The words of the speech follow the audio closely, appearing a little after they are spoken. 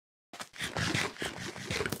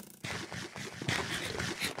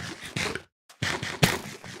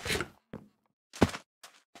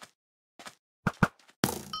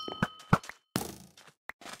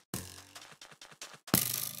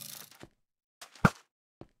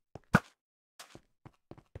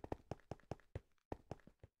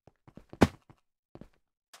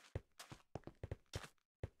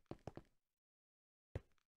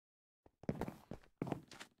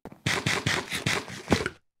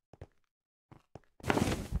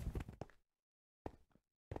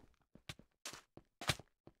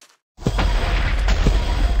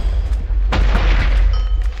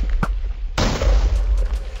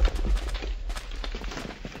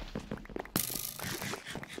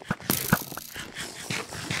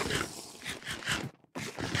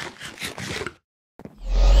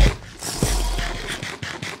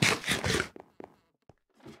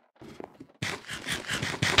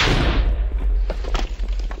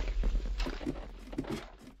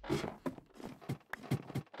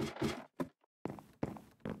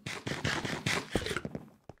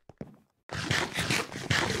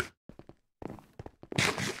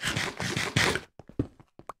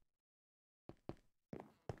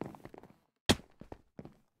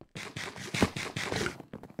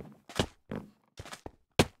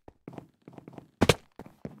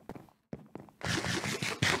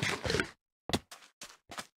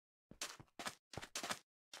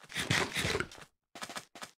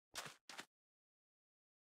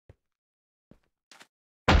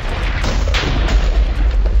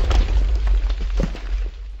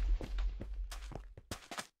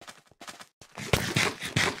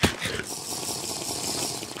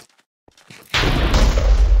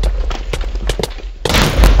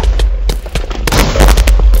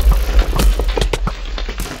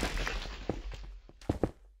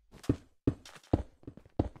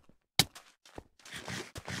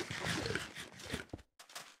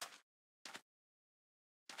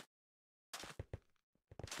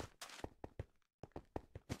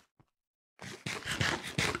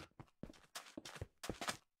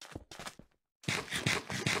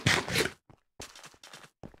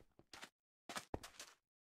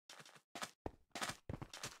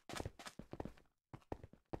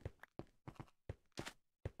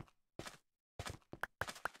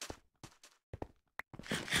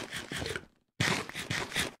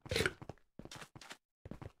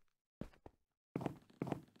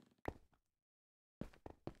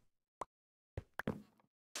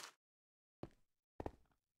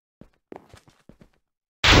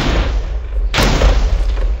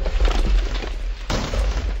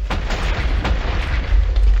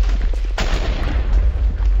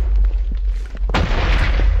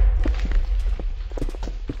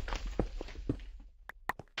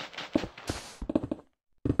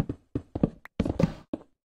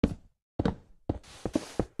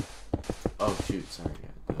Oh shoot, sorry,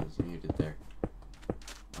 that was muted there.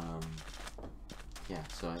 Yeah,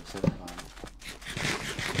 so I said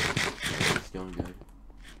it's going good.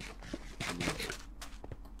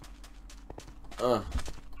 Come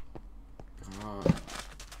on.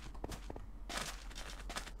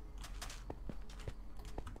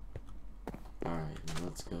 Alright,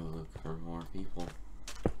 let's go look for more people.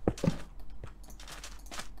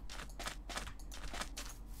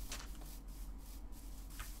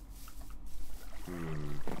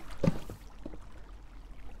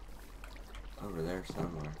 Over there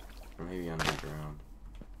somewhere. Or maybe underground.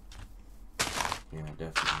 Yeah,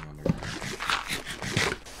 definitely underground.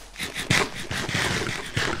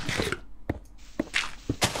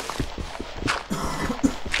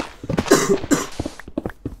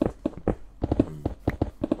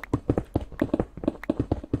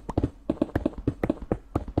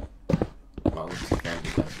 Well, looks like I have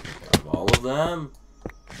the best pick out of all of them.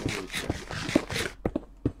 Holy crap.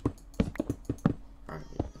 Alright,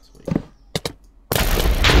 let's wait.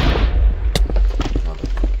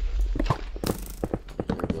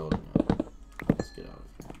 They're building up. Let's get out of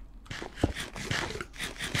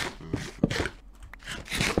here.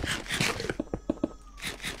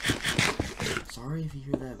 Sorry if you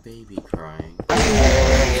hear that baby crying.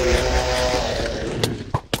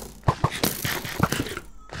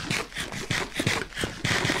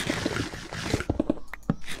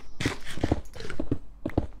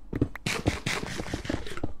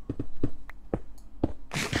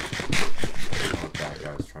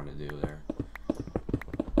 Trying to do there.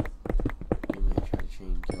 You might try to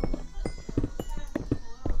chain kill them.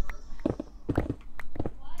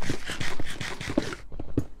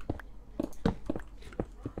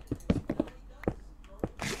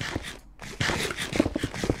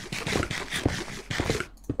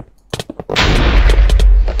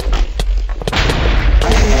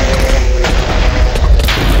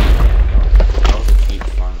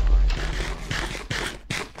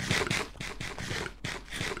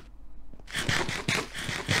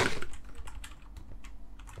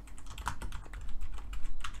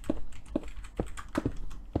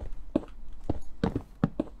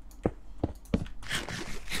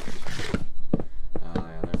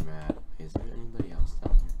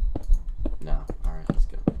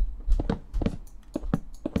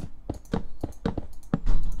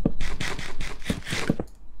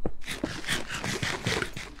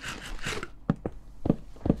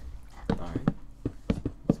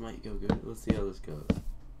 Might go good. Let's see how this goes.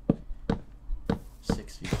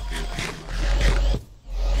 6 feet.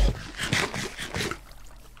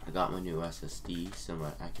 I got my new SSD so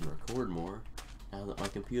I can record more now that my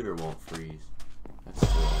computer won't freeze. That's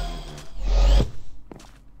cool, isn't it?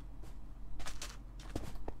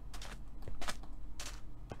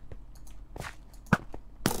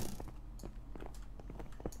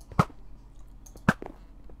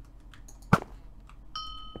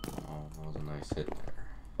 Oh, that was a nice hit there.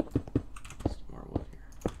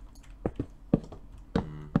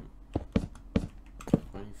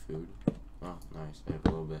 Food. Oh, nice. I have a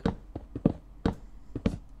little bit.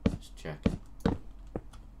 Just checking. I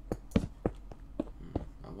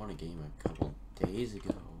won a game a couple days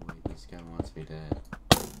ago. Wait, this guy wants me dead.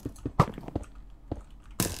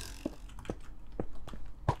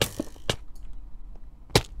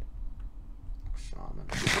 Shaman.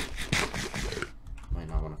 Might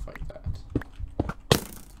not want to fight that.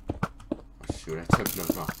 Oh shoot, I took no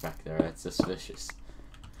knockback there. That's suspicious.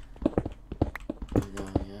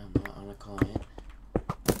 Client.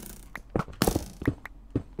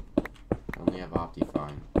 Only have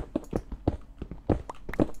Optifine.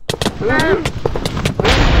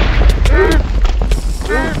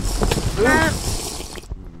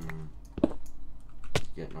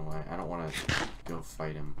 Getting away. I don't want to go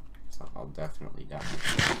fight him, so I'll definitely die.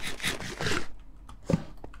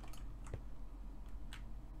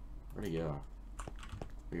 Where'd he go?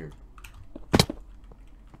 Weird.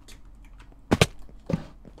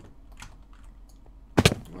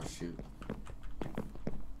 Oh shoot.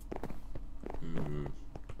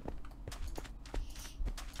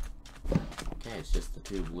 Okay, it's just the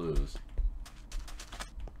 2 blues.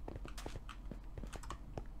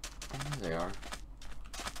 Oh, there they are.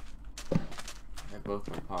 I have both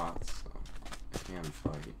my pots, so I can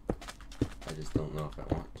fight. I just don't know if I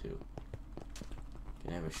want to.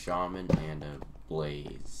 Can have a shaman and a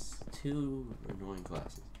blaze. 2 annoying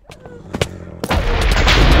classes.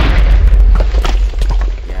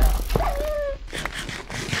 Yeah.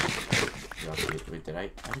 Wait, did I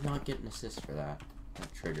did not get an assist for that.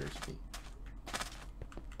 That triggers me.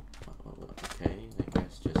 Okay, that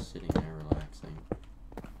guy's just sitting there relaxing.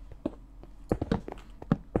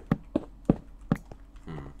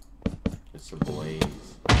 It's a blaze.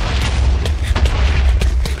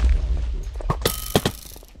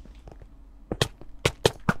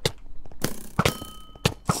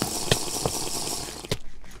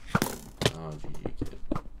 Oh, GG kid.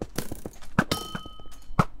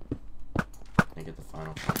 Can I get the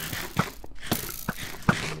final point?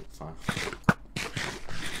 Final.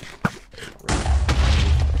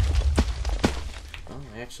 Oh,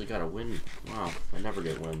 I actually got a win. Wow, I never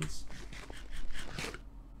get wins.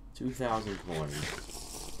 2,000 coins.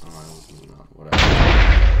 Oh, I was moving on.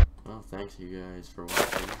 Whatever. Well, thanks you guys for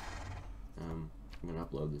watching. I'm gonna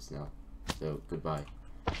upload this now. So, goodbye.